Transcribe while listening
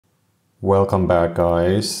Welcome back,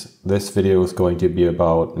 guys. This video is going to be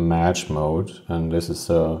about match mode, and this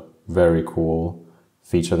is a very cool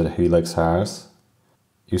feature that Helix has.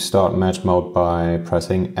 You start match mode by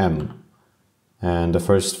pressing M, and the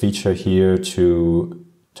first feature here to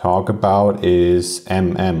talk about is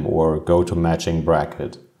MM, or go to matching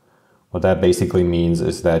bracket. What that basically means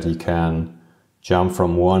is that you can jump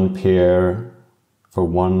from one pair for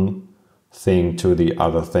one thing to the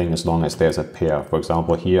other thing as long as there's a pair. For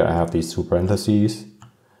example, here I have these two parentheses,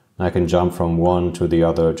 and I can jump from one to the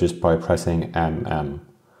other just by pressing MM.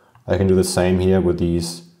 I can do the same here with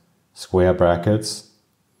these square brackets.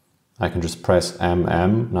 I can just press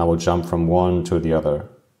MM and I will jump from one to the other.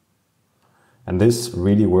 And this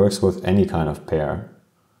really works with any kind of pair.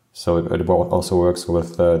 So it also works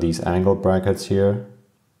with these angled brackets here,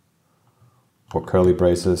 or curly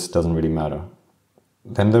braces, doesn't really matter.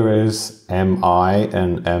 Then there is MI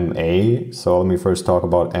and MA. So let me first talk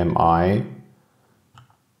about MI.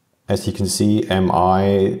 As you can see,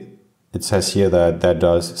 MI, it says here that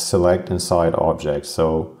does select inside object.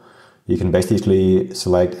 So you can basically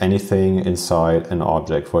select anything inside an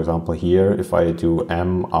object. For example, here, if I do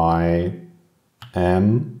MIM,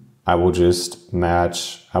 I will just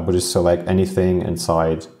select anything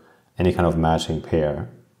inside any kind of matching pair.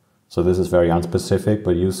 So this is very unspecific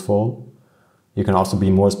but useful. You can also be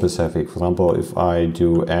more specific. For example, if I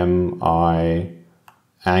do MI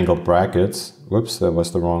angled brackets, whoops, that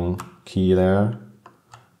was the wrong key there.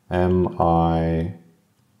 MI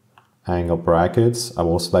angled brackets, I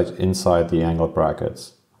will select inside the angled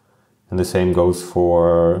brackets. And the same goes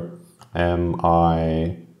for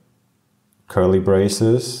MI curly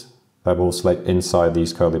braces. I will select inside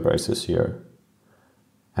these curly braces here.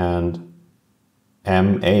 And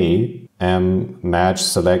MA, match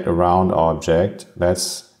select around object,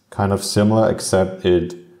 that's kind of similar, except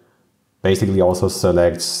it basically also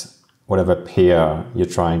selects whatever pair you're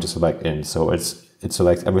trying to select in. So it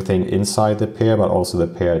selects everything inside the pair, but also the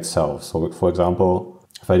pair itself. So for example,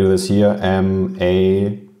 if I do this here,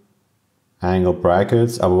 MA angled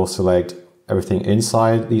brackets, I will select everything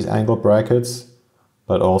inside these angled brackets,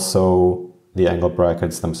 but also the angled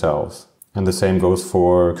brackets themselves. And the same goes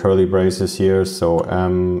for curly braces here. So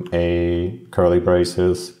MA curly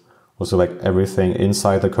braces will select everything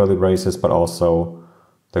inside the curly braces, but also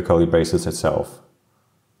the curly braces itself.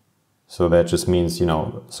 So that just means,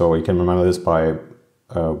 so you can remember this by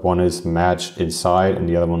one is match inside and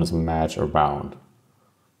the other one is match around.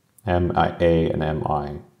 MIA and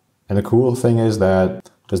MI. And the cool thing is that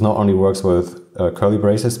this not only works with curly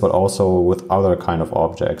braces, but also with other kind of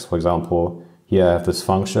objects. For example, here I have this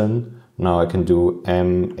function. Now I can do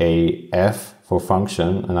MAF for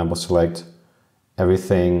function, and I will select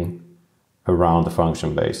everything around the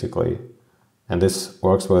function basically. And this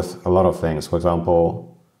works with a lot of things. For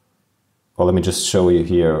example, well, let me just show you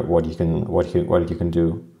here what you can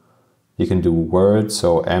do. You can do word.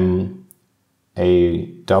 So MAW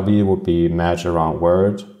would be match around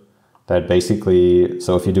word. That basically,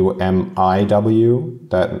 so if you do MIW,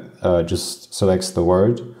 that just selects the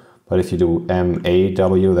word. But if you do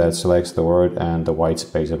MAW, that selects the word and the white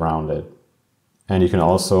space around it. And you can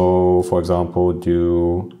also, for example,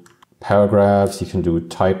 do paragraphs, you can do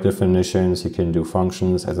type definitions, you can do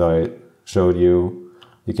functions, as I showed you.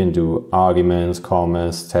 You can do arguments,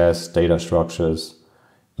 commas, tests, data structures,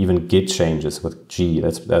 even git changes with G.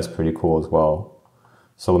 That's pretty cool as well.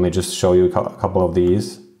 So let me just show you a couple of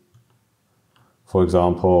these. For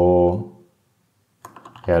example,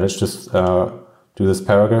 let's just do this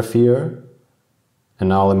paragraph here. And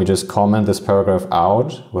now let me just comment this paragraph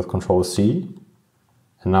out with Control C.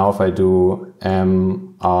 And now if I do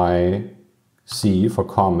MIC for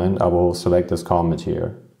comment, I will select this comment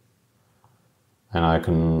here. And I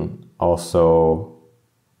can also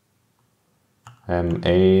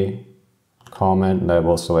MA comment, and I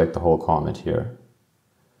will select the whole comment here.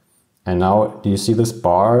 And now, do you see this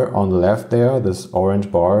bar on the left there, this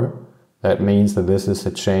orange bar? That means that this is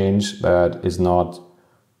a change that is not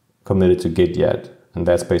committed to Git yet. And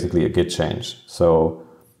that's basically a Git change. So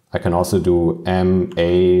I can also do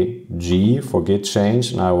MAG for Git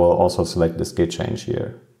change, and I will also select this Git change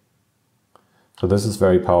here. So this is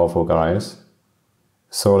very powerful, guys.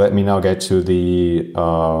 So let me now get to the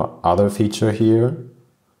other feature here.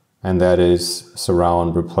 And that is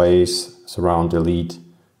surround replace, surround delete,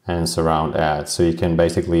 and surround add. So you can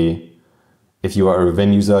basically, if you are a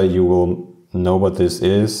Vim user, you will know what this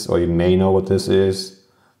is, or you may know what this is.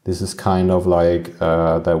 This is kind of like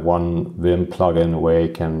that one Vim plugin where you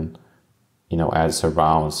can, add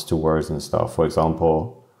surrounds to words and stuff. For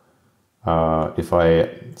example, if I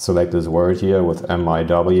select this word here with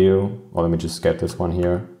MIW, or let me just get this one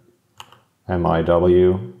here.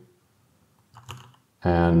 MIW.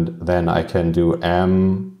 And then I can do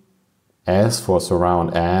MS for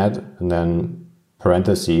surround add, and then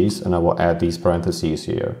parentheses, and I will add these parentheses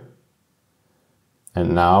here.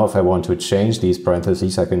 And now if I want to change these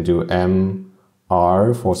parentheses, I can do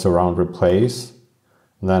MR for surround replace.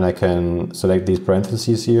 And then I can select these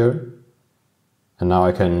parentheses here. And now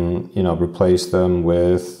I can, replace them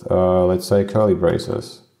with, let's say, curly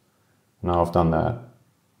braces. Now I've done that.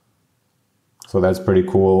 So that's pretty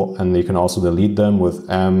cool. And you can also delete them with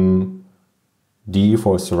MD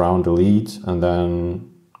for surround delete, and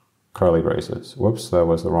then curly braces. Whoops, that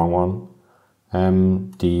was the wrong one.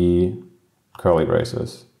 MD curly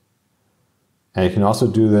braces. And you can also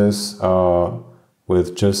do this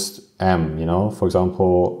with just M, For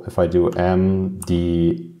example, if I do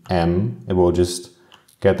MDM, it will just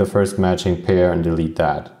get the first matching pair and delete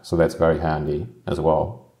that. So that's very handy as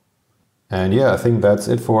well. And yeah, I think that's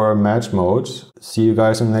it for match mode. See you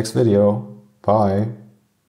guys in the next video. Bye.